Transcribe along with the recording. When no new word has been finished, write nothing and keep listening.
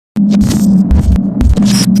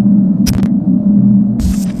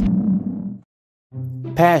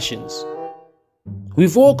passions.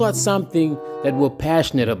 We've all got something that we're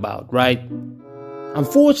passionate about, right?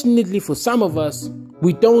 Unfortunately for some of us,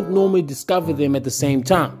 we don't normally discover them at the same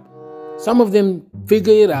time. Some of them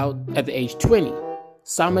figure it out at the age 20,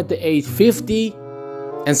 some at the age 50,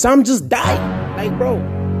 and some just die. Like,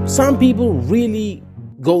 bro, some people really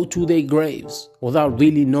go to their graves without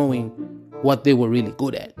really knowing what they were really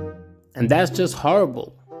good at. And that's just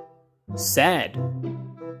horrible. Sad.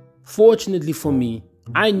 Fortunately for me,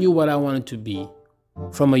 I knew what I wanted to be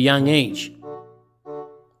from a young age.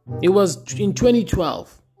 It was in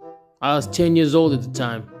 2012. I was 10 years old at the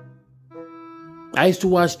time. I used to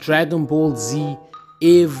watch Dragon Ball Z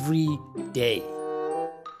every day.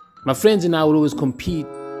 My friends and I would always compete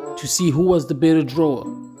to see who was the better drawer.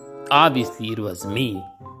 Obviously, it was me.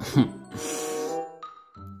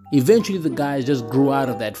 Eventually, the guys just grew out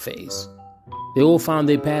of that phase. They all found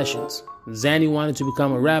their passions. Zanny wanted to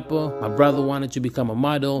become a rapper. My brother wanted to become a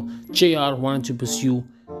model. JR wanted to pursue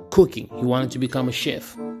cooking. He wanted to become a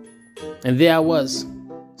chef. And there I was,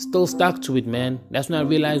 still stuck to it, man. That's when I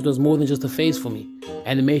realized it was more than just a phase for me.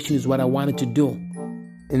 Animation is what I wanted to do.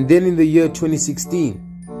 And then in the year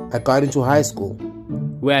 2016, I got into high school,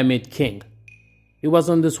 where I met King. It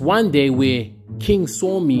was on this one day where King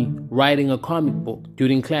saw me writing a comic book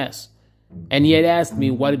during class, and he had asked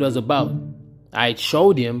me what it was about. I had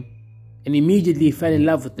showed him, and immediately fell in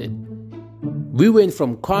love with it. We went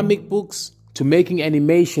from comic books to making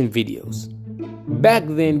animation videos. Back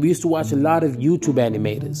then, we used to watch a lot of YouTube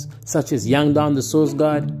animators, such as Youngdon the Source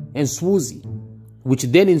God and Swoozy, which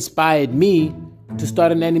then inspired me to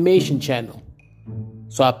start an animation channel.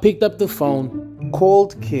 So I picked up the phone,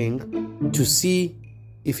 called King to see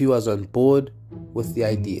if he was on board with the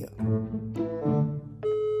idea.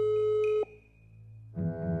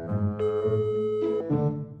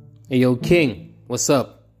 Hey yo, King, what's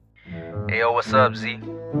up? Hey yo, what's up, Z?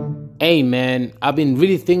 Hey man, I've been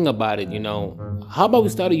really thinking about it, you know. How about we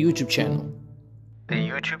start a YouTube channel? The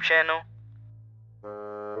YouTube channel?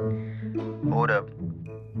 Hold up.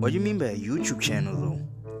 What do you mean by a YouTube channel, though?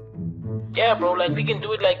 Yeah, bro, like we can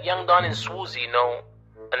do it like Young Don and Swoozy, you know.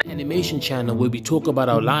 An animation channel where we talk about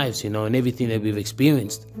our lives, you know, and everything that we've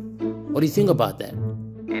experienced. What do you think about that?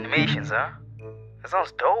 Animations, huh? That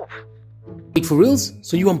sounds dope. Like, for reals?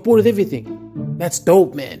 So you on board with everything? That's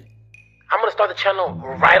dope, man. I'm gonna start the channel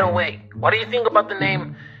right away. What do you think about the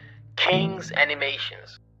name King's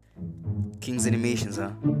Animations? King's Animations,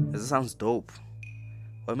 huh? That sounds dope.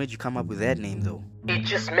 What made you come up with that name, though? It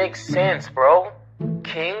just makes sense, bro.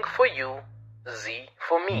 King for you, Z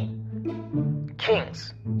for me.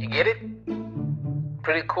 Kings, you get it?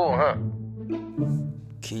 Pretty cool, huh?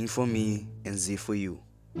 King for me and Z for you.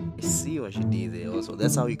 I see what you did there also.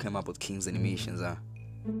 That's how you came up with King's Animations, huh?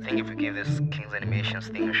 I think if we give this King's Animations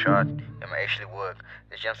thing a shot, it might actually work.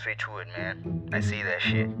 Let's jump straight to it, man. I see that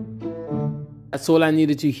shit. That's all I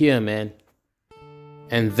needed to hear, man.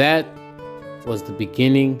 And that was the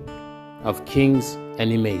beginning of King's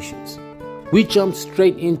Animations. We jumped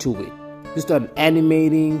straight into it. We started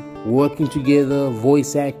animating, working together,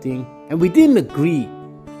 voice acting, and we didn't agree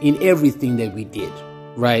in everything that we did,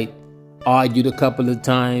 right? Argued a couple of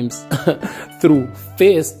times, threw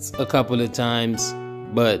fists a couple of times,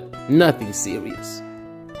 but nothing serious.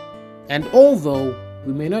 And although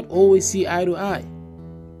we may not always see eye to eye,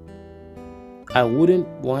 I wouldn't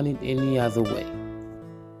want it any other way.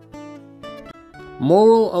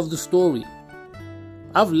 Moral of the story: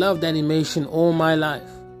 I've loved animation all my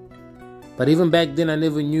life, but even back then I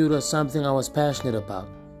never knew it was something I was passionate about.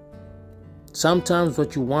 Sometimes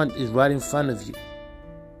what you want is right in front of you.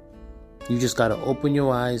 You just gotta open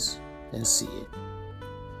your eyes and see it.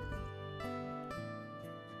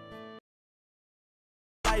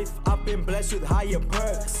 I've been blessed with higher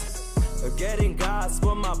perks. Getting gas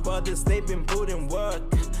for my brothers, they've been putting work.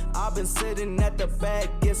 I've been sitting at the back,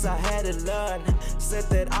 guess I had to learn. Said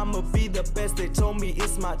that I'ma be the best, they told me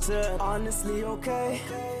it's my turn. Honestly, okay,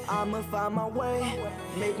 I'ma find my way.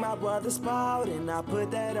 Make my brothers proud and I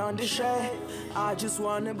put that on the shirt. I just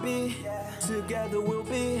wanna be, together we'll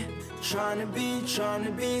be. Trying to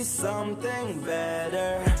be something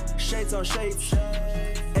better. Shades on shades,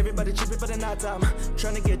 everybody tripping for the night time.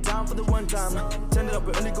 Trying to get down for the one time. Turn it up,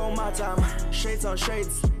 we only go my time. Shades on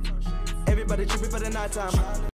shades, everybody tripping for the night time.